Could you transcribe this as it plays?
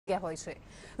હોય છે.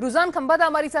 રુઝાન ખંભાતા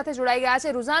અમારી સાથે જોડાઈ ગયા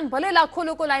છે. રુઝાન, ભલે લાખો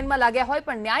લોકો લાઈનમાં લાગ્યા હોય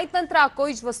પણ ન્યાયતંત્ર આ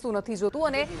કોઈ જ વસ્તુ નથી જોતું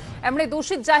અને એમણે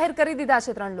દોષિત જાહેર કરી દીધા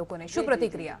છે 3 લોકોને. શું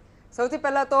પ્રતિક્રિયા? સૌથી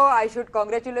પહેલા તો I should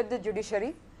congratulate the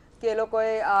judiciary કે એ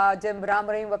લોકોએ જેમ રામ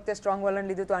રહીમ વખતે સ્ટ્રોંગ વલણ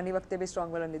લીધું તો આની વખતે બી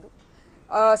સ્ટ્રોંગ વલણ લીધું.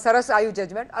 સરસ આવ્યું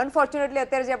જજમેન્ટ. અનફોર્ચ્યુનેટલી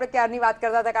અત્યારે જે આપણે ક્યારની વાત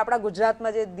કરતા હતા કે આપણા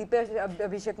ગુજરાતમાં જે દીપેશ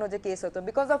અભિષેકનો જે કેસ હતો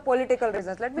because of political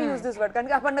reasons, let me use this word, કારણ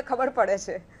કે આપણને ખબર પડે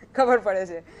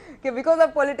છે કે બીકોઝ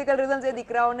ઓફ પોલિટિકલ રીઝન્સ એ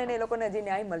દીકરાઓને એ લોકોને હજી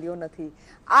ન્યાય મળ્યો નથી.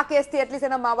 આ કેસથી એટલીસ્ટ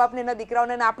એના મા બાપને, એના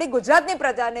દીકરાઓને અને આપણી ગુજરાતની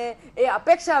પ્રજાને એ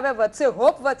અપેક્ષા હવે વધશે,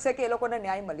 હોપ વધશે કે એ લોકોને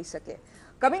ન્યાય મળી શકે.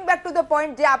 Coming back to the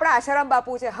point, જે આપણા આશારામ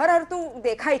બાપુ છે, હરતું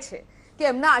દેખાય છે કે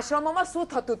એમના આશ્રમોમાં શું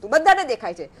થતું હતું બધાને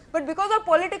દેખાય છે, બટ બીકોઝ ઓફ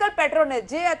પોલિટિકલ પેટ્રોનેજ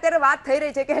જે અત્યારે વાત થઈ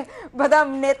રહી છે કે બધા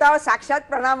નેતાઓ સાક્ષાત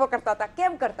પ્રણામો કરતા હતા.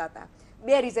 કેમ કરતા હતા?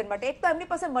 2 રીઝન માટે. એક તો એમની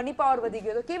પાસે મની પાવર વધી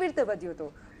ગયો હતો. કેવી રીતે વધ્યો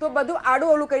હતો? તો બધું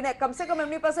આડું ઓલું કહીને કમસે કમ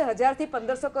એમની પાસે 1000 થી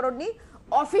 1500 કરોડની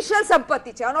ઓફિશિયલ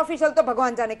સંપત્તિ છે. અનઓફિશિયલ તો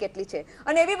ભગવાન જાણે કેટલી છે.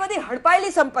 અને એવી બધી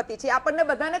હડપાયેલી સંપત્તિ છે, આપણને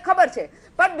બધાને ખબર છે.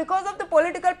 પણ બીકોઝ ઓફ ધ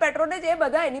પોલિટિકલ પેટ્રોનેજ એ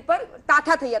બધા એની પર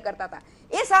તાથા થયા કરતા હતા.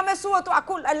 એ સામે શું હતું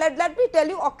આખું, લેટ મી ટેલ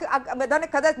યુ, બધાને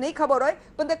કદાચ નહીં ખબર હોય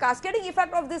પણ the cascading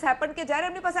effect of this happen કે જ્યારે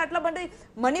એમની પાસે આટલા બધી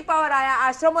મની પાવર આવ્યા,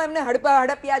 આશ્રમો એમને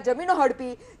હડપ્યા, જમીનો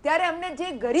હડપી, ત્યારે એમને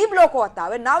જે ગરીબ લોકો હતા,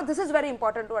 હવે નાઉ this is very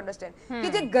important to understand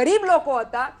કે જે ગરીબ લોકો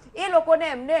હતા એ લોકોને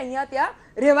એમને અહીંયા ત્યાં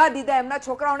રહેવા દીધા. એમના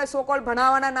છોકરાઓને સો કોલ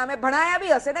ભણાવવાના નામે ભણાયા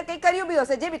બી હશે ને કંઈ કર્યું બી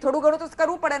હશે, જે બી થોડું ઘણું તો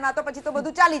કરવું પડે, ના તો પછી તો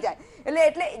બધું ચાલી જાય.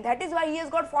 એટલે that is why he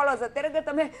has got followers. અત્યારે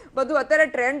તમે બધું અત્યારે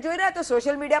ટ્રેન્ડ જોઈ રહ્યા તો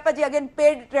સોશિયલ મીડિયા પર જે અગેન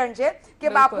પેડ ટ્રેન્ડ છે કે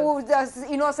બાપુ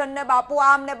ઇનોસન્ટ ને બાપુ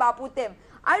આમ ને બાપુ તેમ.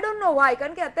 આઈ ડોન્ટ નો વાય,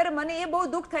 કારણ કે અત્યારે મને એ બહુ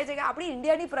દુઃખ થાય છે કે આપણી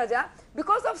ઇન્ડિયાની પ્રજા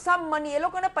બીકોઝ ઓફ સમ મની, એ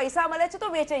લોકોને પૈસા મળે છે તો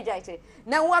વેચાઈ જાય છે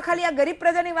ને. હું આ ખાલી આ ગરીબ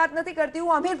પ્રજાની વાત નથી કરતી,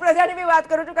 હું અમીર પ્રજાની બી વાત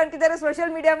કરું છું. કારણ કે જ્યારે સોશિયલ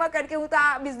મીડિયામાં, કારણ કે હું તો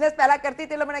આ બિઝનેસ પહેલા કરતી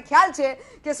એટલે મને ખ્યાલ છે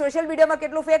કે સોશિયલ મીડિયામાં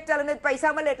કેટલું ફેક ચાલે ને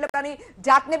પૈસા મળે એટલે પોતાની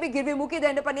જાતને બી ગીરવી મૂકી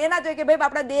દે ને. પણ એ ના જોઈએ કે ભાઈ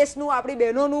આપણા દેશનું, આપણી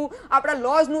બહેનોનું, આપણા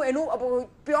લોઝનું એનું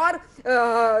પ્યોર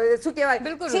શું કહેવાય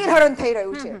ચીરહરણ થઈ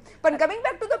રહ્યું છે. પણ coming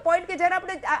back to the point કે જ્યારે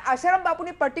આપણે આશારામ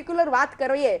બાપુની પર્ટિક્યુલર વાત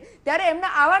કરીએ ત્યારે એમના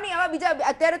આવા બીજા,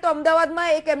 અત્યારે તો અમદાવાદમાં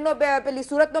એક એમનો પેલી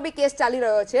સુરતનો બી કેસ ચાલી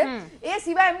રહ્યો છે. એ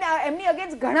સિવાય એમની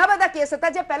અગેન્સ્ટ ઘણા બધા કેસ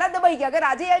હતા જે પહેલા દબાઈ ગયા. અગર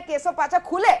આજે એ કેસો પાછા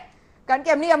ખુલે, કારણ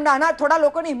કે એમની નાના થોડા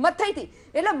લોકોની હિંમત થઈ હતી.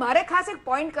 એટલે મારે ખાસ એક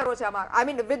પોઈન્ટ કરવો છે આમાં. I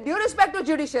mean with due respect to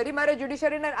judiciary, મારે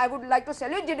જ્યુડિશરીને I would like to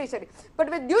salute judiciary,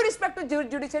 but with due respect to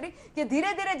judiciary કે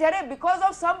ધીરે ધીરે જ્યારે બીકોઝ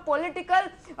ઓફ સમ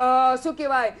પોલિટિકલ શું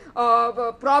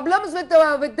કહેવાય પ્રોબ્લેમ્સ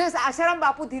વિથ ધીસ આશારામ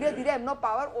બાપુ ધીરે ધીરે એમનો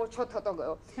પાવર ઓછો થતો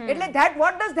ગયો. એટલે that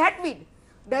what does that mean?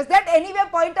 Does that anyway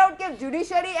point out કે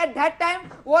judiciary at that time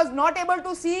was not able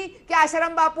to see કે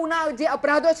આશારામ બાપુના જે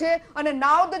અપરાધો છે અને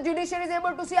now the judiciary is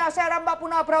able to see Asharam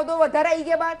બાપુના અપરાધો વધારે આવી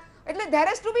ગયા બાદ? એટલે there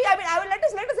has to be, I mean, let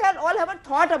us all have a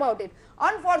thought about it.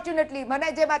 Unfortunately, મને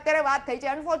જે અત્યારે વાત થઈ છે,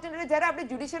 unfortunately જ્યારે આપણે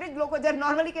જ્યુડિશરી લોકો જ્યારે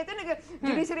નોર્મલી કહે છે ને કે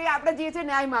જ્યુડિશરી આપણે જઈએ છે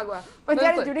ન્યાય માંગવા, પણ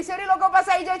જ્યારે જ્યુડિશરી લોકો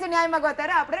પાસે આવી જાય છે ન્યાય માંગવા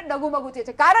ત્યારે આપણે ડગુમગુ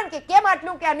છે. કારણ કે કેમ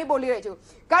આટલું ક્યારની બોલી રહી છું?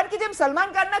 કારણ કે જેમ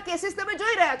સલમાન ખાનના કેસીસ તમે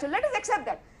જોઈ રહ્યા છો, લેટ અસ એક્સેપ્ટ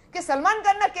ધેટ કે સલમાન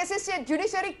ખાનના કેસીસ છે,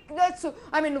 judiciary,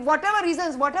 I mean whatever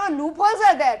reasons, whatever loopholes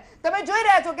are there, તમે જોઈ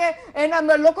રહ્યા છો કે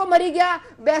એના લોકો મરી ગયા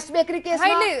બેસ્ટ બેકરી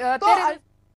કેસમાં.